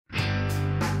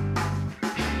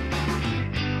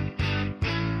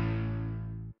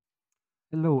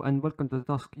Hello and welcome to the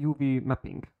task UV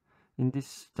mapping. In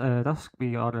this task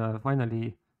we are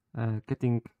finally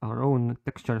getting our own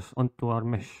textures onto our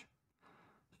mesh.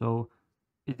 So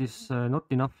it is not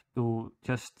enough to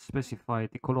just specify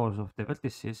the colors of the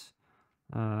vertices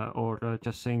or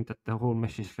just saying that the whole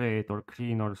mesh is red or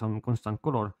green or some constant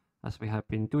color as we have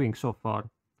been doing so far.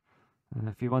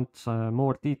 If you want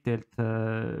more detailed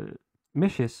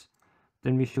meshes,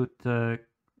 then we should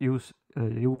use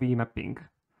UV mapping.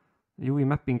 UV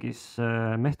mapping is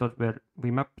a method where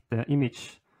we map the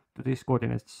image to these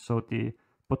coordinates. So the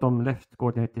bottom left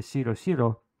coordinate is 0,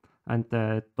 0, and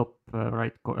the top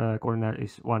right corner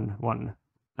is 1, 1.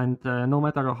 And no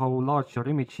matter how large your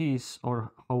image is,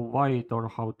 or how wide or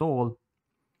how tall,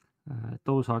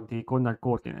 those are the corner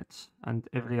coordinates, and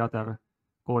every other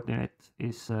coordinate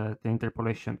is the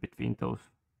interpolation between those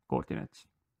coordinates.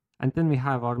 And then we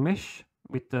have our mesh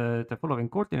with the following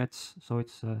coordinates. So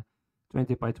it's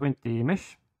 20 by 20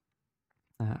 mesh,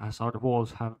 as our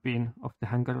walls have been of the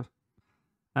hangar.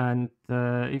 And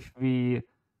if we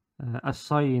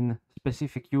assign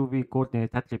specific UV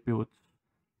coordinate attributes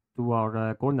to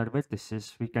our corner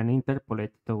vertices, we can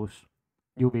interpolate those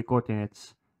UV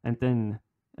coordinates and then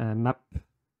map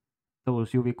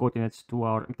those UV coordinates to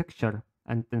our texture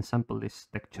and then sample this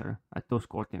texture at those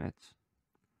coordinates.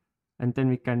 And then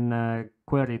we can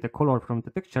query the color from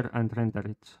the texture and render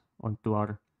it onto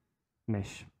our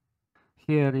mesh.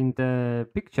 Here in the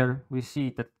picture, we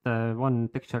see that one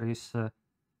texture is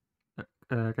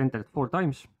rendered 4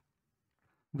 times.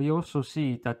 We also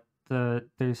see that there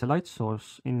is a light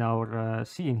source in our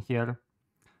scene here.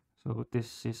 So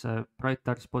this is a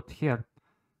brighter spot here.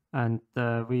 And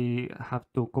we have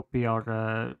to copy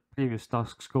our previous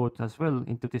task's code as well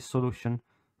into this solution.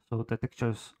 So the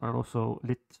textures are also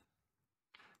lit.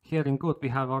 Here in code, we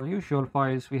have our usual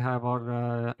files. We have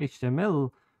our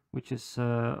HTML, which is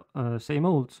same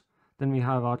old. Then we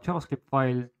have our JavaScript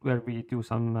file where we do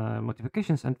some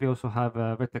modifications, and we also have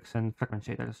vertex and fragment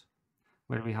shaders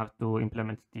where we have to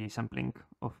implement the sampling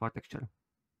of our texture.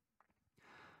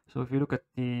 So if you look at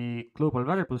the global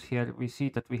variables here, we see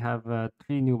that we have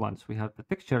 3 new ones. We have the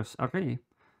textures array.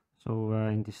 So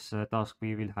in this task,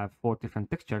 we will have 4 different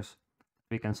textures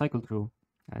we can cycle through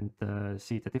and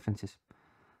see the differences.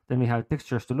 Then we have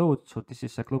textures to load. So this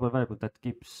is a global variable that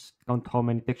keeps count how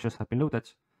many textures have been loaded.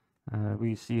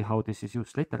 We'll see how this is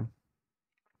used later.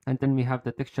 And then we have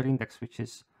the texture index, which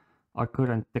is our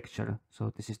current texture.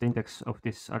 So this is the index of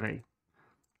this array.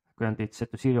 Currently it's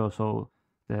set to 0, so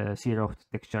the 0th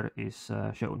texture is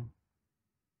shown.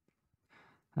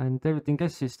 And everything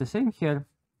else is the same here.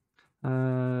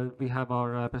 We have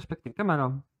our perspective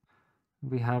camera.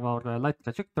 We have our light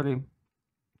trajectory.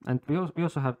 And we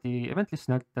also have the event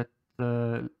listener that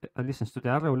listens to the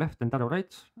arrow left and arrow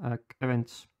right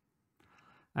events.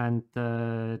 And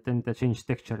then the change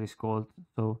texture is called.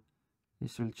 So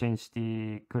this will change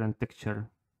the current texture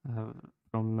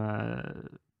from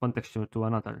one texture to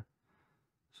another.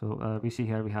 So we see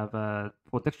here we have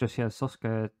 4 textures here: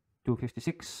 Sasuke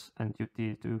 256 and UT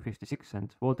 256,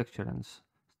 and wall texture and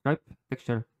stripe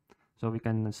texture. So we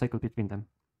can cycle between them.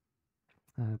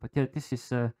 But yeah, this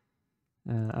is a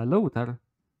loader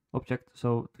object.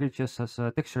 So 3GS has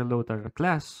a texture loader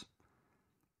class.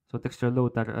 So texture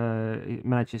loader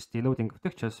manages the loading of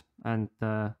textures, and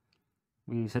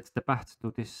we set the path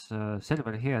to this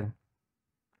server here,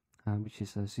 which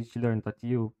is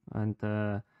cglearn.eu,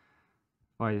 and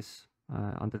files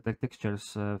under the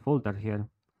textures folder here.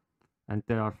 And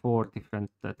there are 4 different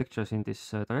textures in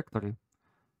this directory,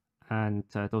 and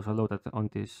those are loaded on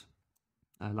these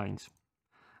lines.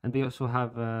 And we also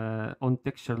have on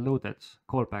texture loaded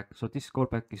callback. So this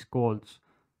callback is called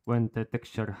when the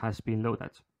texture has been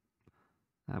loaded,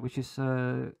 which is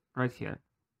right here.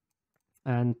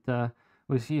 And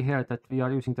we see here that we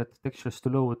are using that textures to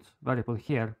load variable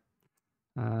here.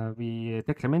 We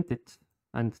decrement it,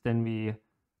 and then we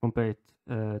compare it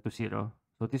to 0.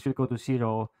 So this will go to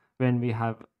 0 when we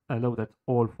have loaded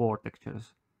all 4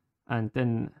 textures. And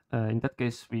then in that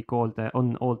case, we call the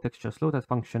on all textures loaded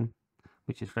function,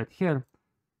 which is right here.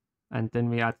 And then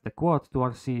we add the quad to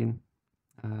our scene.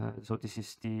 So this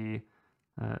is the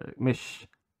mesh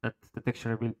that the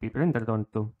texture will be rendered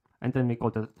onto. And then we call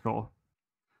the draw.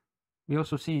 We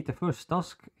also see the first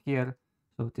task here.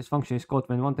 So this function is called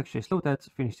when one texture is loaded,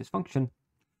 finish this function.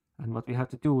 And what we have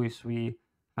to do is we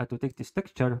have to take this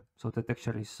texture. So the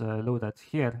texture is loaded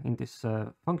here in this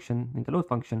function, in the load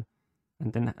function,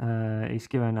 and then is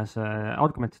given as an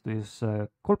argument to this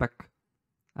callback.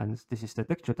 And this is the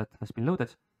texture that has been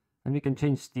loaded. And we can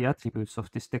change the attributes of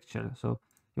this texture. So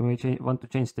you may want to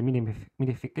change the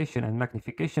minification and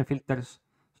magnification filters.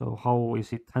 So how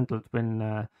is it handled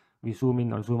when we zoom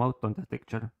in or zoom out on the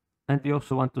texture? And we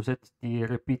also want to set the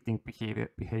repeating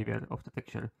behavior of the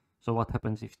texture. So what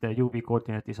happens if the UV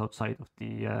coordinate is outside of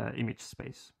the image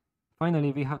space?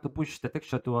 Finally, we have to push the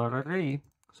texture to our array.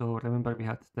 So remember we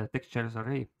had the textures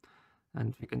array,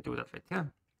 and we can do that right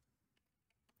here.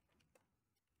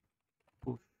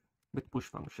 With push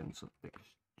function, so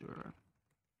texture.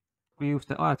 We use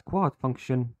the add quad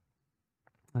function,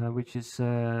 which is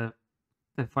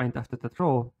defined after the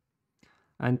draw.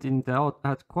 And in the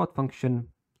add quad function,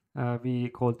 we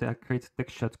call the create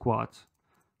textured quad.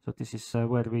 So this is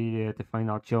where we define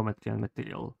our geometry and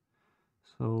material.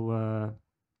 So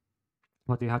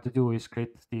what you have to do is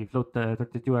create the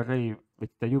float32 array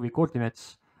with the UV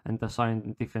coordinates and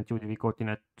assign different UV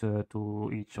coordinate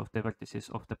to each of the vertices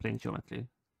of the plane geometry.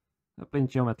 The plane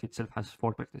geometry itself has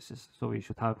 4 vertices, so we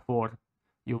should have 4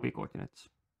 UV coordinates.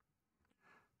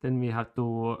 Then we have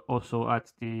to also add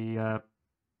the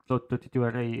float32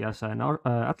 array as an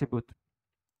attribute.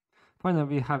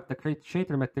 Finally, we have the create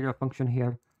shader material function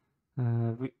here.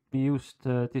 We used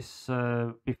this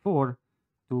before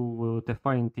to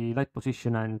define the light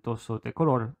position and also the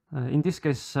color. In this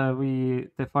case, we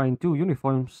define 2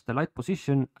 uniforms, the light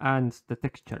position and the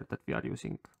texture that we are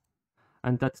using.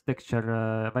 And that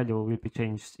texture value will be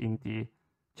changed in the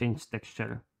change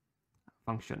texture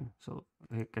function. So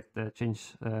we get the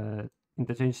change in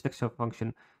the change texture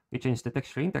function, we change the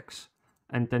texture index,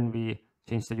 and then we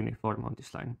change the uniform on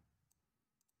this line.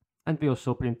 And we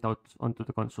also print out onto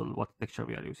the console what texture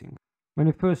we are using. When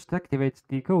we first activate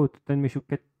the code, then we should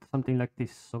get something like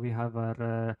this. So we have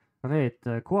our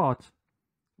red quad.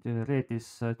 The red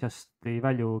is just the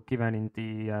value given in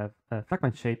the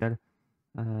fragment shader.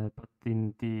 But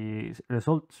in the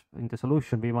result, in the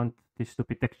solution, we want this to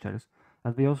be textures.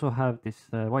 And we also have this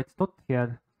white dot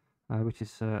here, which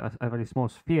is a very small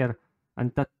sphere,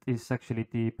 and that is actually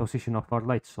the position of our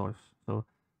light source. So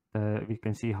we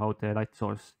can see how the light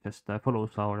source just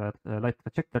follows our light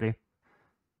trajectory.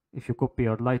 If you copy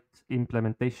your light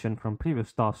implementation from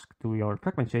previous task to your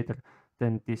fragment shader,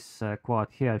 then this quad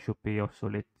here should be also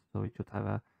lit. So it should have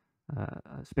a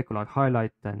specular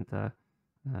highlight, and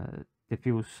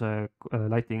diffuse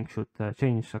lighting should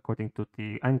change according to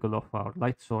the angle of our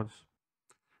light source.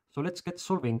 So let's get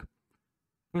solving.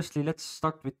 Firstly, let's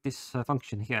start with this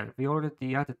function here. We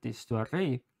already added this to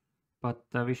array, but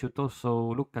we should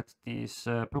also look at these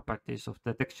properties of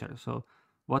the texture. So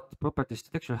what properties the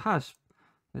texture has?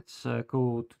 Let's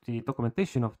go to the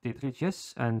documentation of the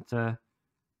Three.js, and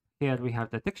here we have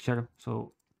the texture.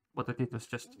 So what I did was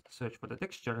just search for the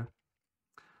texture.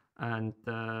 And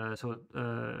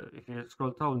if you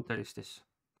scroll down, there is this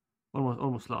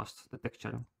almost last, the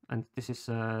texture. And this is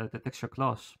the texture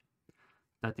class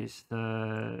that is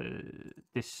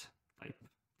this type,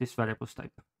 this variables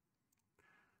type.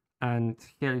 And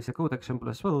here is a code example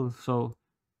as well. So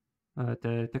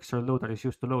the texture loader is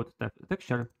used to load the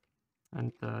texture,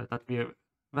 and that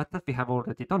we have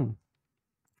already done.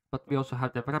 But we also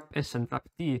have the wrap S and wrap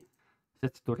T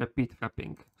set to repeat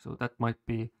wrapping. So that might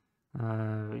be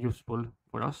useful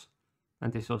for us.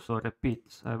 And this also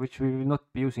repeats, which we will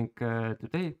not be using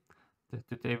today.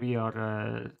 Today we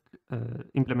are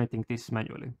implementing this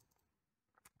manually.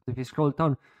 If we scroll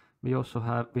down, we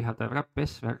have the wrap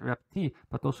S, wrap T,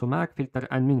 but also mag filter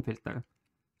and min filter.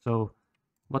 So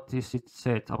what is it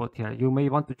said about here? You may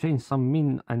want to change some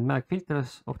min and mag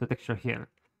filters of the texture here.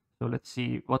 So let's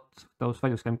see what those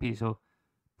values can be. So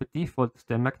the default,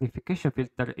 the magnification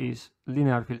filter is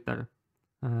linear filter,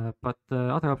 but the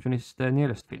other option is the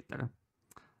nearest filter.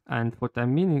 And for the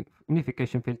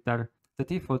minification filter, the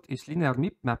default is linear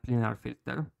mipmap linear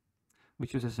filter,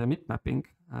 which uses a mip mapping,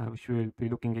 which we will be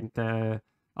looking in the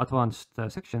advanced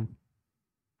section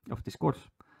of this course.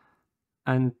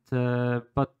 And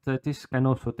but this can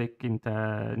also take in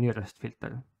the nearest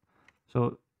filter.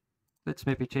 So let's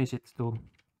maybe change it to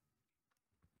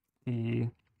the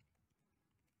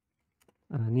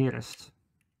nearest.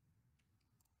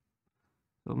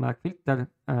 So mag filter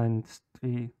and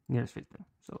 3 nearest filter.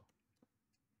 So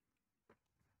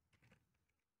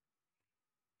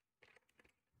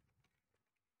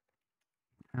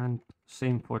and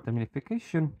same for the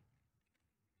minification.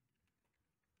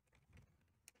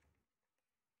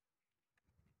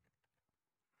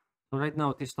 So right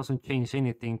now this doesn't change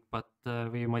anything, but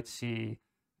we might see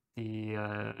the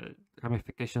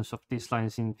ramifications of these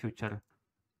lines in future.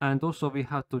 And also we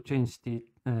have to change the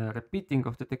repeating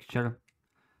of the texture.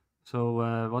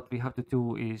 So what we have to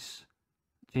do is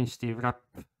change the wrap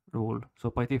rule. So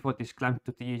by default is clamped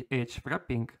to the edge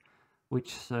wrapping,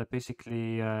 which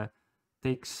basically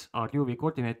takes our UV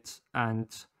coordinates and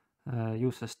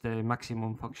uses the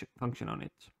maximum function on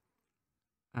it.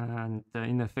 And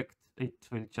in effect, it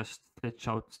will just stretch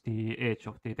out the edge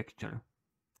of the texture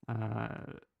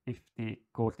if the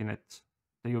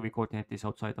UV coordinate is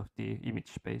outside of the image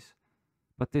space.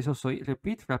 But there's also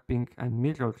repeat wrapping and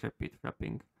mirrored repeat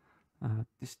wrapping.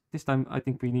 This time I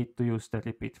think we need to use the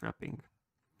repeat wrapping.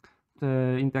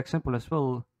 In the example as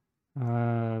well,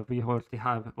 we already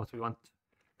have what we want.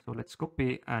 So let's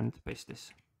copy and paste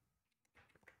this.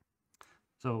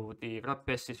 So the wrap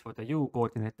S is for the U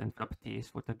coordinate and wrap T is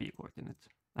for the V coordinate.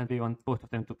 And we want both of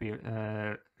them to be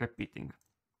repeating.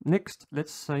 Next,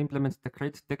 let's implement the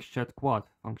create textured quad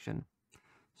function.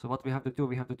 So what we have to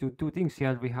do two things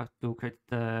here. We have to create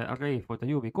the array for the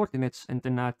UV coordinates and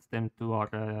then add them to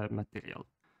our material.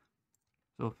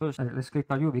 So first, let's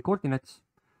create our UV coordinates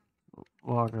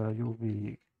or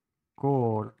UV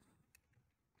core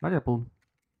variable.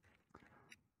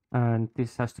 And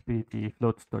this has to be the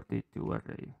float32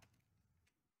 array.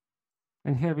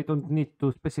 And here we don't need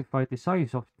to specify the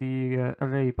size of the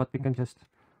array, but we can just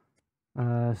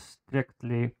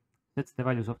directly set the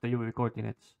values of the UV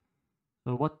coordinates.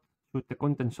 So what should the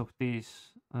contents of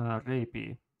this array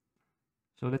be?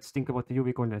 So let's think about the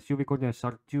UV coordinates. UV coordinates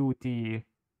are 2D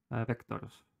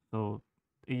vectors. So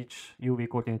each UV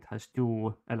coordinate has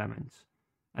 2 elements.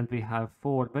 And we have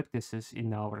 4 vertices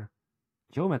in our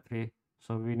geometry.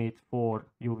 So we need 4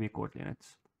 UV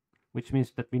coordinates, which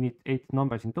means that we need 8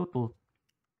 numbers in total.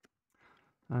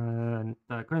 And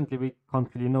currently we can't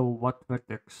really know what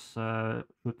vertex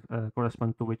should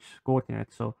correspond to which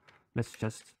coordinate. So let's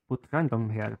just put random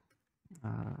here.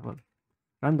 Well,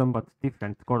 random but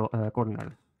different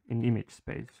corners in image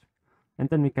space. And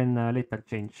then we can later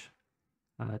change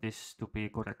this to be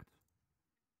correct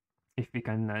if we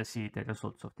can see the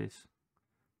results of this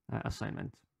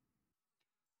assignment.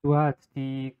 To add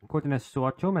the coordinates to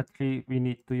our geometry, we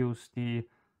need to use the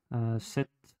set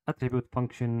attribute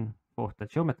function for the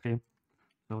geometry.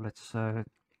 So let's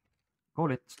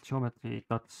call it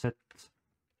geometry.set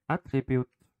attribute.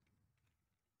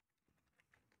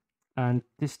 And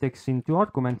this takes in 2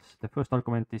 arguments. The first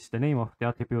argument is the name of the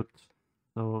attribute.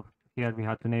 So here we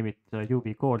have to name it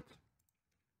UV chord.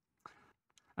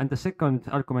 And the second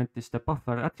argument is the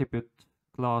buffer attribute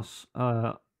class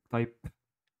type.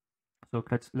 So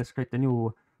let's create a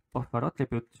new buffer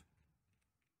attribute.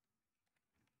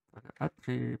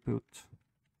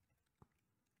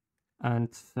 And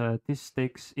this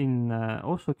takes in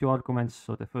also 2 arguments.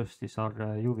 So the first is our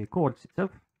UV chords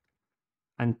itself.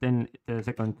 And then the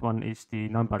second one is the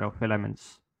number of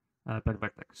elements per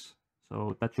vertex.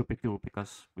 So that should be 2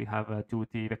 because we have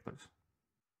 2D vectors.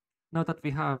 Now that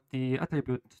we have the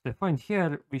attribute defined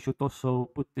here, we should also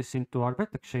put this into our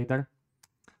vertex shader.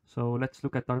 So let's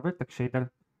look at our vertex shader.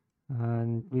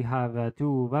 And we have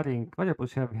 2 varying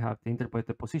variables here. We have the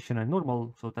interpolated position and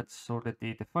normal. So that's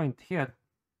already defined here.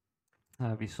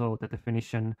 We saw the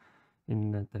definition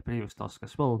in the previous task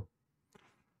as well.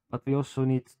 But we also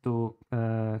need to,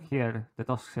 here the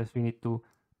task says we need to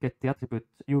get the attribute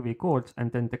UV chords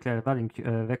and then declare varying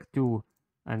vec2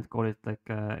 and call it like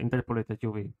interpolated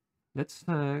UV. Let's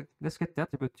get the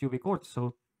attribute UV chords.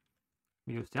 So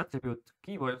we use the attribute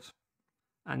keywords,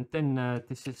 and then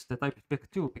this is the type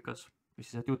vec2 because this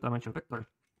is a 2-dimensional vector,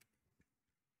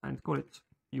 and call it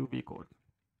UV chord.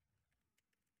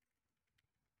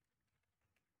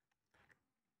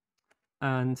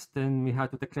 And then we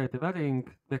have to declare the varying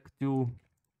vec2,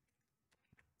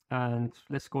 and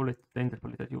let's call it the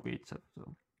interpolated UV itself.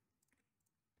 So,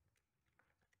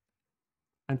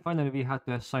 and finally we have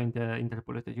to assign the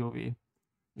interpolated UV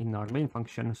in our main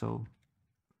function. So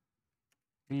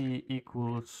v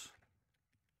equals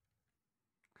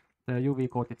the UV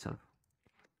chord itself.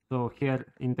 So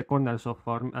here in the corners of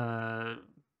our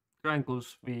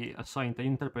triangles, we assign the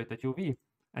interpolated UV,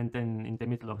 and then in the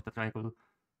middle of the triangle,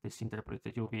 this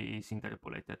interpolated UV is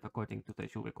interpolated according to the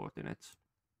UV coordinates.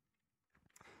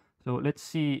 So let's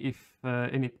see if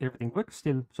everything works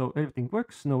still. So everything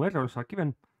works, no errors are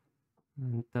given,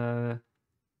 and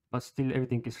but still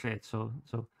everything is red. So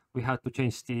we have to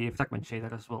change the fragment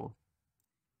shader as well.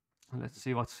 Let's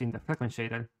see what's in the fragment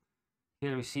shader.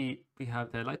 Here we see we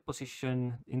have the light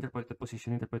position,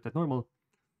 interpolated normal.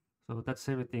 So that's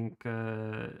everything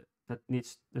that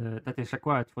is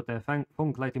required for the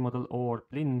Phong lighting model or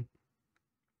Blinn.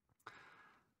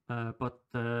 But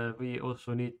we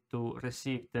also need to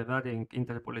receive the varying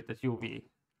interpolated UV.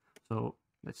 So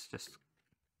let's just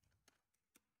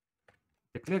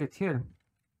declare it here.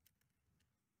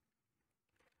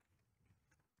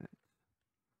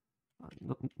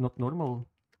 Not normal,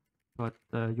 but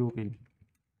UV.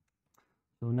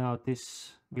 So now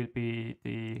this will be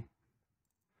the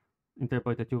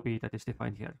interpolated UV that is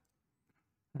defined here.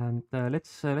 And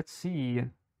let's see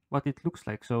what it looks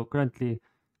like. So currently,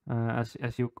 as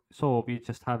you saw, we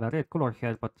just have a red color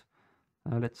here, but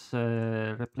let's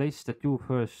replace the two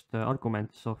first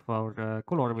arguments of our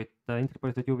color with the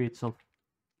interpolated UV itself.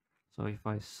 So if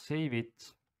I save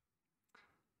it,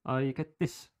 I get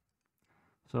this.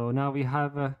 So now we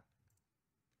have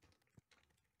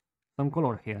some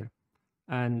color here,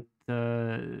 and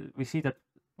we see that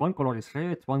one color is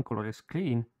red, one color is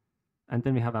green, and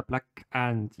then we have a black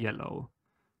and yellow.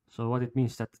 So what it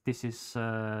means that this is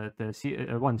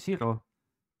the 1 0,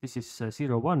 this is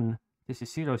 0 1, this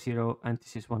is 0 0, and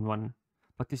this is 1 1.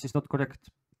 But this is not correct,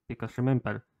 because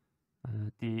remember,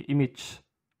 the image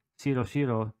 0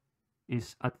 0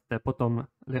 is at the bottom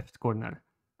left corner,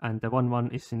 and the 1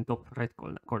 1 is in top right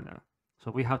corner.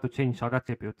 So we have to change our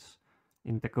attributes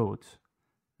in the code,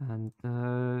 and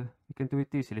we can do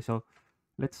it easily. So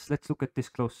let's look at this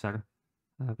closer.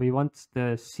 We want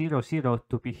the 0 0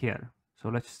 to be here. So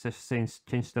let's just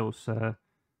change those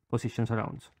positions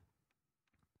around.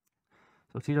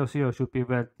 So 0 0 should be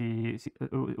where the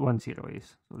 1 0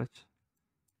 is. So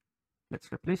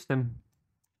let's replace them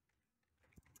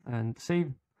and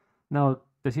save. Now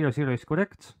the 0 0 is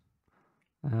correct,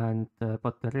 and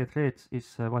but the red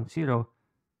is 1 0.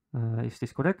 Is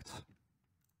this correct?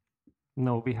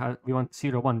 No, we want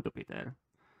 0 1 to be there.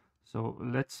 So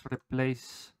let's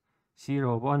replace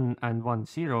 0 1 and 1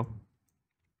 0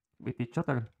 with each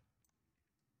other.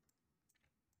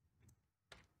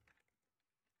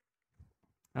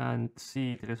 And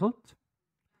see the result.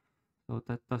 So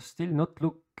that does still not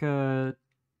look correct,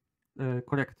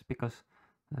 because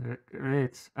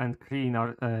red and green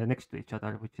are next to each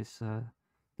other, which is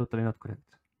totally not correct.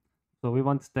 So we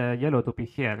want the yellow to be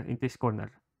here in this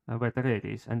corner where the red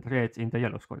is, and red in the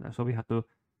yellow's corner. So we have to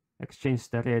exchange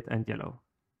the red and yellow,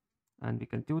 and we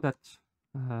can do that.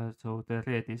 So the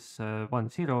red is 1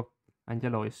 0 and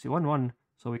yellow is 1 1,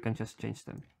 so we can just change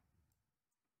them.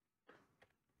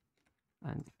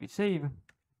 And if we save,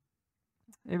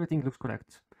 everything looks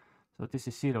correct. So this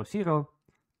is 0 0,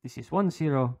 this is 1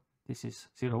 0, this is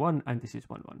 0 1, and this is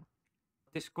 1 1.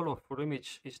 This colorful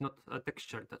image is not a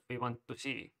texture that we want to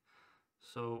see.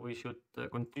 So we should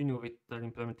continue with the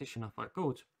implementation of our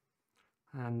code,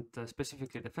 and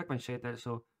specifically the fragment shader.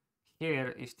 So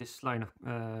here is this line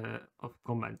of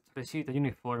comment: receive the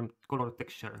uniform color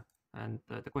texture, and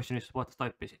the question is, what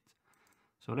type is it?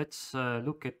 So let's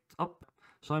look it up.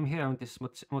 So I'm here on this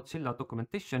Mozilla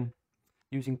documentation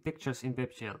using textures in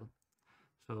WebGL.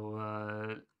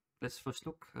 So let's first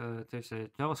look. There's a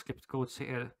JavaScript code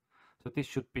here. So this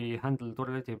should be handled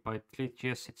already by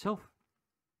Three.js itself.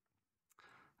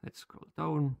 Let's scroll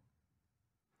down.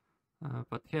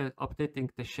 But here, updating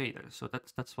the shader. So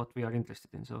that's what we are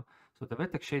interested in. So the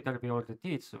vertex shader we already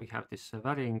did. So we have this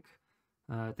varying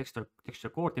texture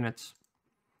coordinates,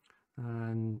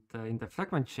 and in the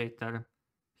fragment shader,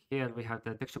 here we have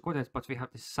the texture coordinates, but we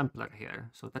have this sampler here.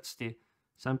 So that's the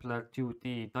sampler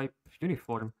 2D type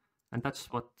uniform, and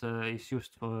that's what is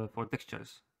used for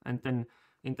textures. And then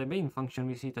in the main function,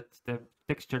 we see that the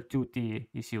texture 2D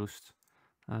is used,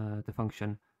 the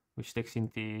function, which takes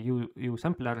in the U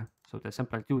sampler. So the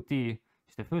sampler 2D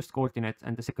is the first coordinate,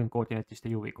 and the second coordinate is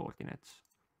the UV coordinates.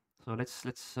 So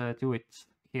let's do it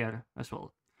here as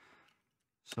well.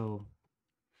 So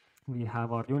we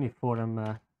have our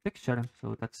uniform texture.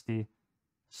 So that's the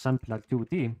sampler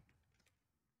 2D,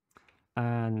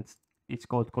 and it's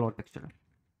called color texture.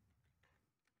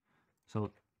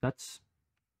 So that's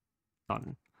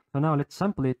done. So now let's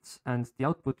sample it, and the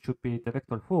output should be the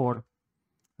vector 4.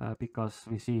 Because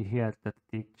we see here that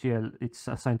the GL, it's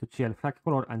assigned to GL flag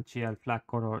color, and GL flag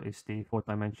color is the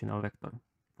 4-dimensional vector,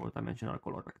 4-dimensional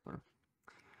color vector.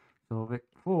 So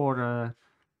vec4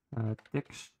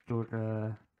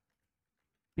 texture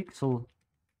pixel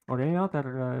or any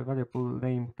other variable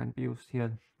name can be used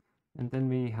here, and then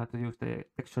we have to use the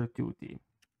texture 2D.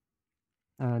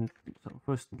 And so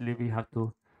firstly we have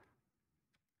to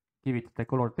give it the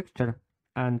color texture,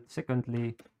 and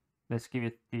secondly let's give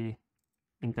it the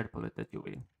interpolated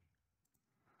UV.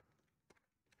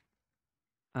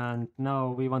 And now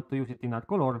we want to use it in our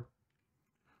color,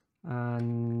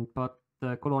 but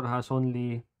the color has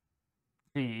only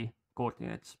 3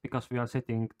 coordinates, because we are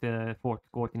setting the 4th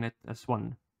coordinate as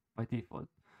 1 by default.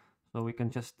 So we can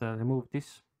just remove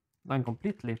this line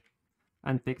completely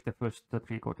and take the first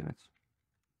 3 coordinates.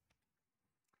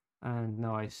 And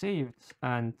now I saved,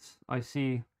 and I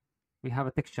see we have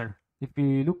a texture. If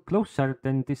we look closer,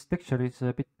 then this texture is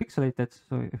a bit pixelated.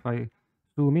 So if I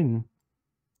zoom in,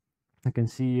 I can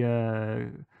see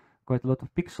quite a lot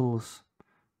of pixels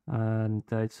and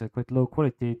it's quite low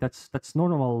quality. That's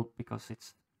normal because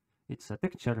it's a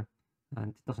texture and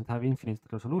it doesn't have infinite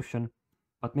resolution.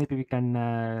 But maybe we can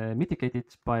mitigate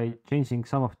it by changing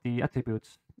some of the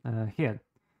attributes here.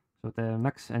 So the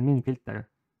max and min filter.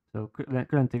 So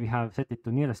currently we have set it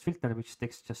to nearest filter, which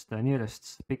takes just the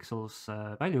nearest pixels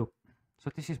value. So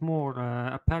this is more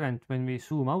apparent when we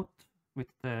zoom out with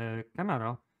the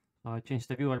camera. I change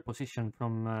the viewer position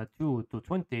from 2 to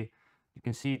 20. You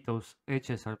can see those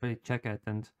edges are very jagged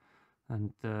and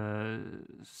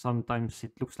sometimes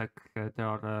it looks like there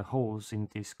are holes in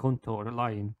this contour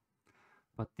line.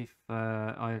 But if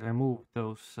I remove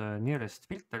those nearest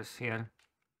filters here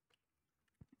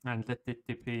and let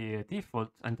it be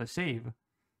default and I save,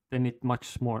 then it's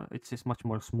much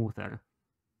more smoother.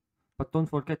 But don't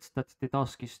forget that the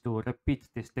task is to repeat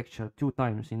this texture 2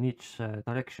 times in each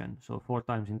direction, so 4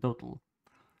 times in total.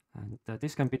 And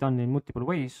this can be done in multiple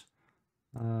ways.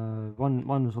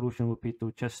 One solution would be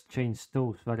to just change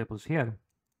those variables here.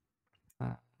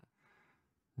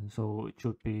 So it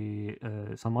should be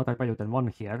some other value than 1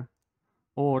 here.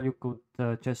 Or you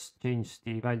could just change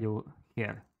the value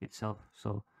here itself.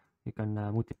 So you can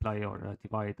multiply or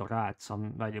divide or add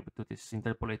some value to this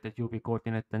interpolated UV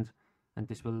coordinate, and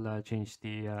this will change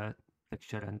the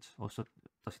texture. And also,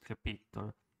 does it repeat,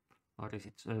 or is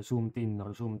it zoomed in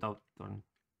or zoomed out,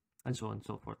 and so on and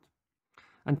so forth.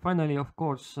 And finally, of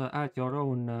course, add your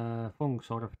own Fongs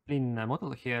or Blinn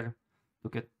model here to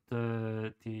get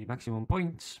the maximum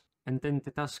points, and then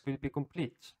the task will be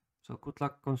complete. So good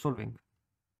luck on solving.